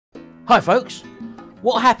Hi folks,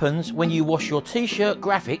 what happens when you wash your t-shirt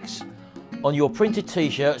graphics on your printed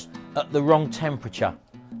t-shirts at the wrong temperature?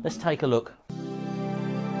 Let's take a look.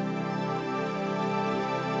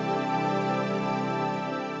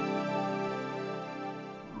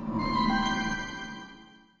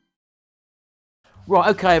 Right,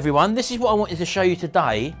 okay everyone, this is what I wanted to show you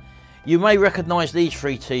today. You may recognise these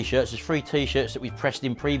three t-shirts as three t-shirts that we've pressed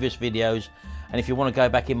in previous videos, and if you want to go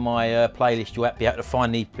back in my playlist, you'll be able to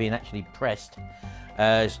find these being actually pressed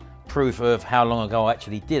as proof of how long ago I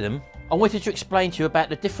actually did them. I wanted to explain to you about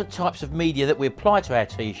the different types of media that we apply to our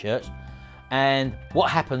t-shirts and what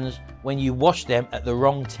happens when you wash them at the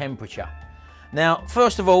wrong temperature. Now,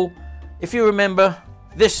 first of all, if you remember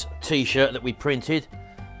this t-shirt that we printed,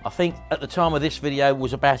 I think at the time of this video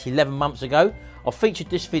was about 11 months ago. I featured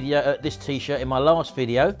this t-shirt in my last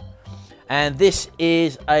video, and this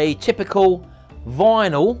is a typical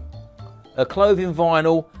vinyl, a clothing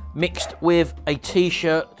vinyl mixed with a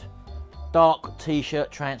t-shirt, dark t-shirt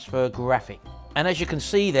transfer graphic. And as you can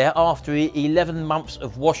see there, after 11 months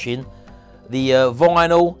of washing, the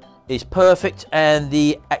vinyl is perfect and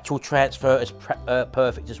the actual transfer is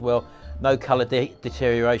perfect as well. No colour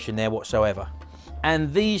deterioration there whatsoever.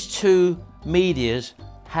 And these two medias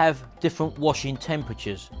have different washing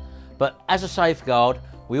temperatures, but as a safeguard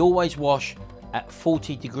we always wash at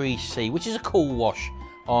 40 degrees C, which is a cool wash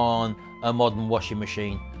on a modern washing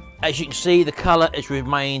machine. As you can see, the colour has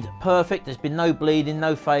remained perfect. There's been no bleeding,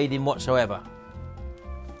 no fading whatsoever.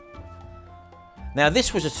 Now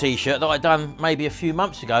this was a t-shirt that I done maybe a few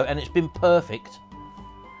months ago and it's been perfect,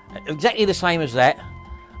 exactly the same as that.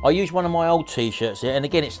 I used one of my old t-shirts here, and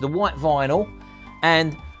again it's the white vinyl,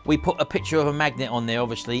 and we put a picture of a magnet on there,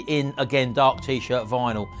 obviously, in, again, dark t-shirt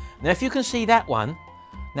vinyl. Now, if you can see that one,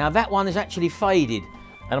 now that one is actually faded,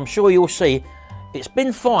 and I'm sure you'll see it's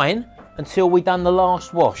been fine until we done the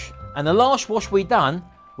last wash. And the last wash we done,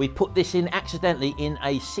 we put this in accidentally in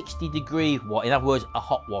a 60-degree wash, in other words, a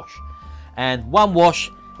hot wash. And one wash,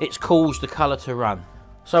 it's caused the colour to run.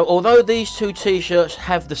 So, although these two t-shirts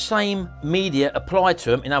have the same media applied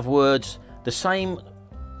to them, in other words, the same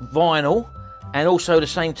vinyl, and also the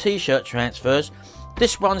same t-shirt transfers,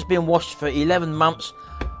 this one's been washed for 11 months,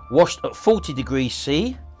 washed at 40 degrees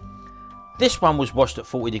C. This one was washed at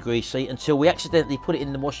 40 degrees C until we accidentally put it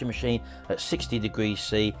in the washing machine at 60 degrees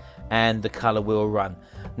C, and the colour will run.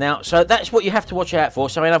 Now, so that's what you have to watch out for.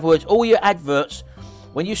 So in other words, all your adverts,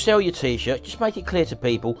 when you sell your t-shirt, just make it clear to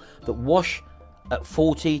people that wash at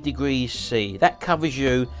 40 degrees C. That covers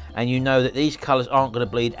you, and you know that these colours aren't going to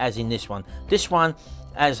bleed as in this one. This one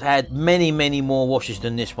has had many more washes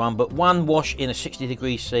than this one, but one wash in a 60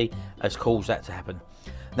 degrees C has caused that to happen.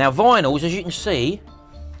 Now vinyls, as you can see,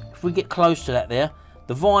 if we get close to that there,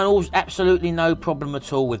 the vinyls, absolutely no problem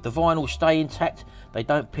at all with. The vinyls stay intact, they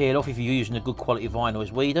don't peel off if you're using a good quality vinyl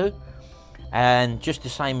as we do, and just the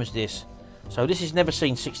same as this. So this has never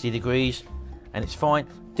seen 60 degrees and it's fine.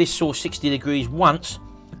 This saw 60 degrees once,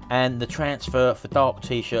 and the transfer for dark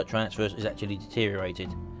t-shirt transfers is actually deteriorated.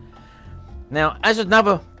 Now, as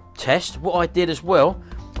another test, what I did as well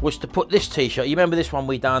was to put this t-shirt, you remember this one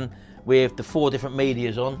we done with the 4 different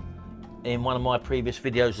medias on in one of my previous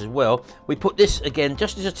videos as well. We put this again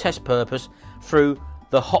just as a test purpose through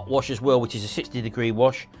the hot wash as well, which is a 60-degree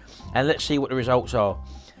wash, and let's see what the results are.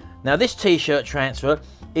 Now this t-shirt transfer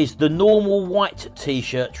is the normal white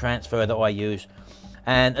t-shirt transfer that I use,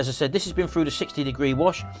 and as I said, this has been through the 60-degree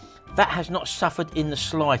wash. That has not suffered in the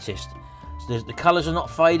slightest. So the colours are not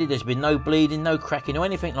faded, there's been no bleeding, no cracking or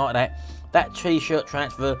anything like that. That t-shirt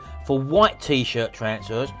transfer for white t-shirt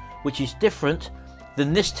transfers, which is different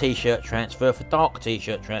than this t-shirt transfer for dark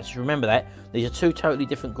t-shirt transfers. Remember that, these are two totally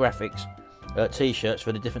different graphics, t-shirts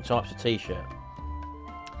for the different types of t-shirt.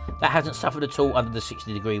 That hasn't suffered at all under the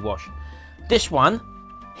 60-degree wash. This one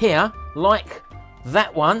here, like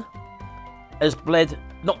that one, has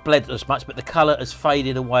not bled as much, but the colour has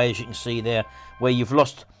faded away, as you can see there, where you've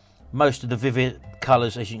lost most of the vivid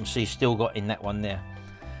colours, as you can see, still got in that one there.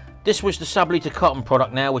 This was the subliter cotton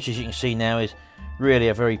product now, which as you can see now is really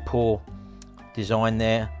a very poor design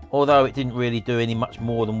there, although it didn't really do any much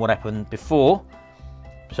more than what happened before.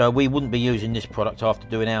 So we wouldn't be using this product after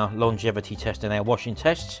doing our longevity test and our washing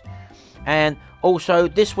tests. And also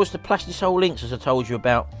this was the plastisol links, as I told you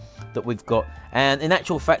about, that we've got, and in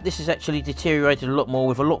actual fact this has actually deteriorated a lot more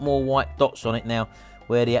with a lot more white dots on it now,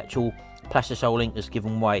 where the actual plastisol link has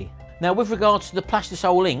given way. Now with regards to the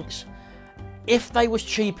plastisol links, if they was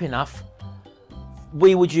cheap enough,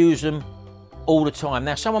 we would use them all the time.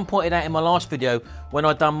 Now someone pointed out in my last video when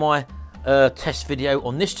I done my test video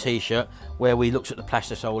on this t-shirt where we looked at the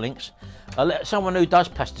plastisol links. Someone who does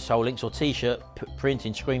plastisol links or t-shirt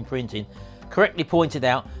printing, screen printing, correctly pointed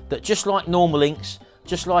out that just like normal inks,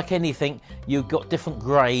 just like anything, you've got different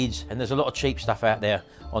grades, and there's a lot of cheap stuff out there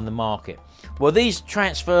on the market. Well, these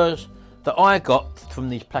transfers that I got from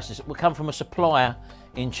these plastics will come from a supplier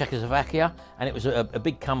in Czechoslovakia, and it was a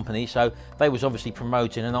big company, so they was obviously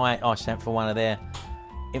promoting, and I sent for one of their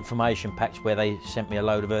information packs where they sent me a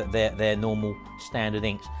load of their normal standard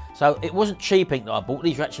inks. So it wasn't cheap ink that I bought,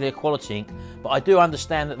 these are actually a quality ink, but I do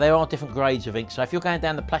understand that there are different grades of ink. So if you're going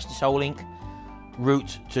down the plastisol ink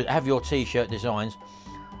route to have your t-shirt designs,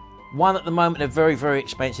 one at the moment they're very, very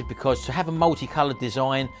expensive, because to have a multicoloured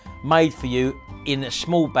design made for you in a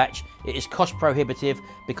small batch, it is cost prohibitive,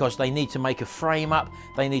 because they need to make a frame up,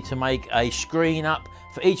 they need to make a screen up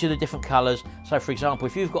for each of the different colours. So for example,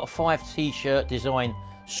 if you've got a 5 t-shirt design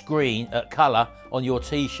screen colour on your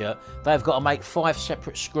t-shirt, they've got to make 5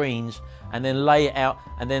 separate screens and then lay it out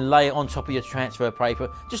and then lay it on top of your transfer paper,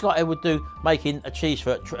 just like they would do making a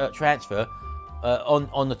t-shirt transfer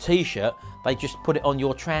on the t-shirt. They just put it on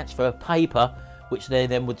your transfer paper, which they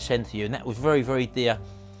then would send to you, and that was very, very dear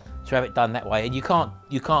to have it done that way. And you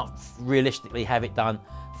can't realistically have it done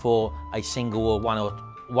for a single or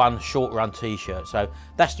one short run t-shirt. So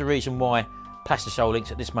that's the reason why plastisol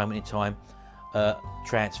links at this moment in time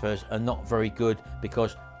transfers are not very good,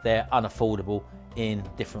 because they're unaffordable in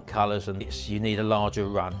different colours, and you need a larger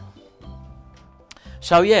run.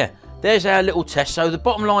 So yeah, there's our little test. So the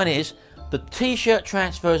bottom line is, the t-shirt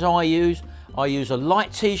transfers I use a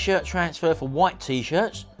light t-shirt transfer for white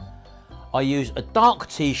t-shirts, I use a dark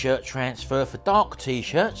t-shirt transfer for dark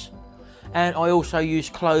t-shirts, and I also use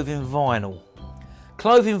clothing vinyl.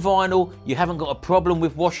 Clothing vinyl, you haven't got a problem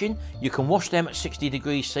with washing. You can wash them at 60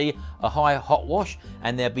 degrees C, a high hot wash,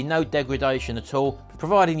 and there'll be no degradation at all,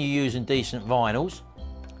 providing you're using decent vinyls.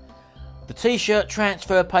 The t-shirt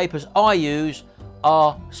transfer papers I use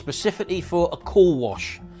are specifically for a cool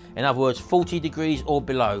wash. In other words, 40 degrees or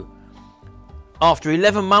below. After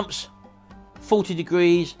 11 months, 40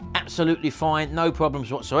 degrees, absolutely fine, no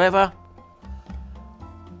problems whatsoever.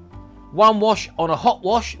 One wash on a hot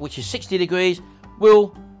wash, which is 60 degrees,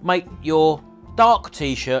 will make your dark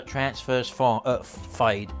t-shirt transfers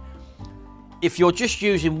fade. If you're just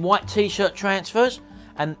using white t-shirt transfers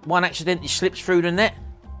and one accidentally slips through the net,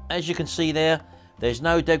 as you can see there, there's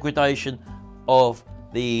no degradation of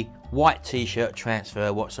the white t-shirt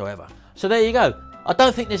transfer whatsoever. So there you go. I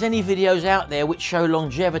don't think there's any videos out there which show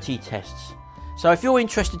longevity tests. So if you're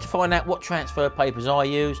interested to find out what transfer papers I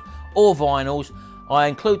use or vinyls, I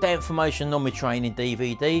include that information on my training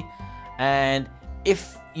DVD, and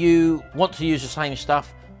if you want to use the same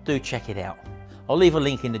stuff, do check it out. I'll leave a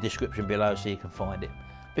link in the description below so you can find it,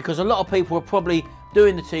 because a lot of people are probably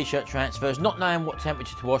doing the t-shirt transfers not knowing what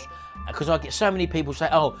temperature to wash, because I get so many people say,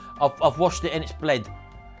 oh, I've washed it and it's bled.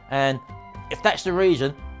 And if that's the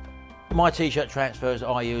reason, my t-shirt transfers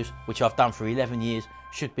I use, which I've done for 11 years,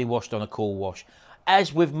 should be washed on a cool wash.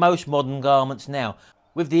 As with most modern garments now,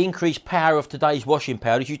 with the increased power of today's washing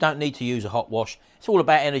powders, you don't need to use a hot wash. It's all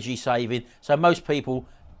about energy saving, so most people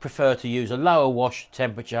prefer to use a lower wash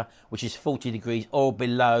temperature, which is 40 degrees or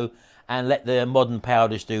below, and let the modern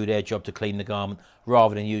powders do their job to clean the garment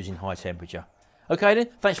rather than using high temperature. Okay then,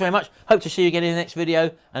 thanks very much. Hope to see you again in the next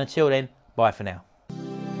video, and until then, bye for now.